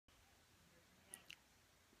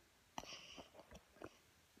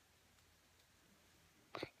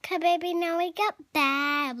baby, now we got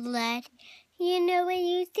bad blood. You know we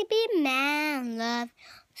used to be man love.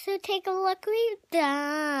 So take a look we've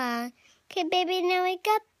done. Okay, baby, now we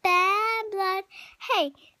got bad blood.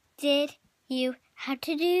 Hey, did you have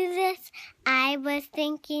to do this? I was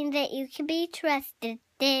thinking that you could be trusted.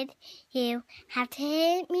 Did you have to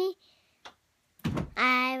hit me?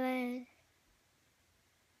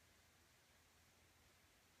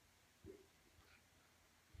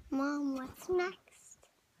 Mom, what's next?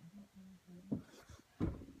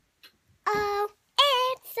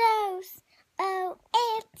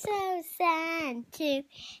 It's so sad to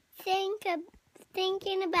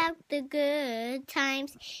thinking about the good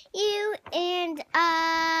times you and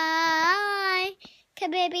I. 'Cause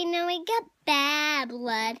baby, now we got bad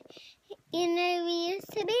blood. You know we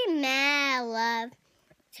used to be mad love.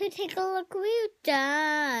 So take a look what we've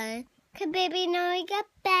done. 'Cause baby, now we got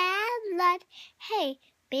bad blood. Hey,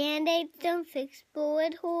 Band-Aids don't fix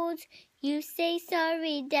bullet holes. You say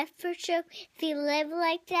sorry, death for sure. If you live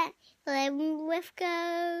like that, live with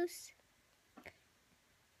ghosts.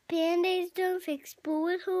 Band-Aids don't fix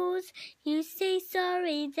bullet holes. You say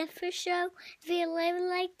sorry, death for sure. If you live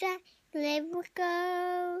like that, live with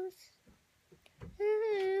ghosts.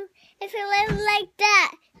 Ooh. If you live like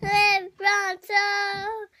that, live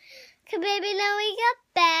pronto. 'Cause baby, now we got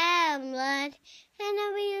bad blood. I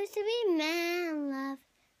know we used to be man love.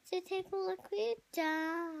 So take a look we've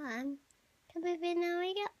done. 'Cause baby, now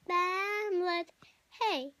we got bad blood.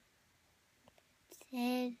 Hey,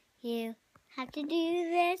 did you have to do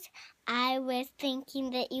this? I was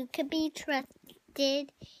thinking that you could be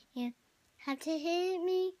trusted. You have to hit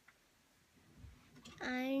me.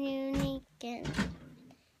 I'm unique and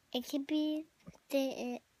it could be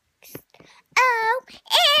fixed. Oh,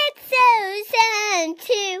 it's so sad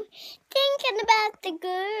too, thinking about the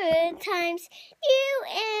good times you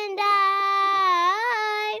and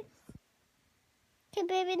I. 'Cause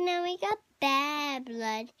baby, now we got bad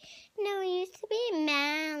blood. Now we used to be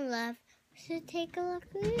man love. So take a look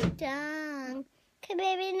what we've done. 'Cause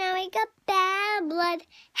baby, now we got bad blood.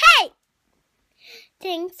 Hey!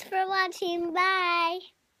 Thanks for watching. Bye.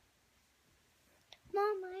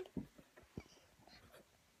 Mom,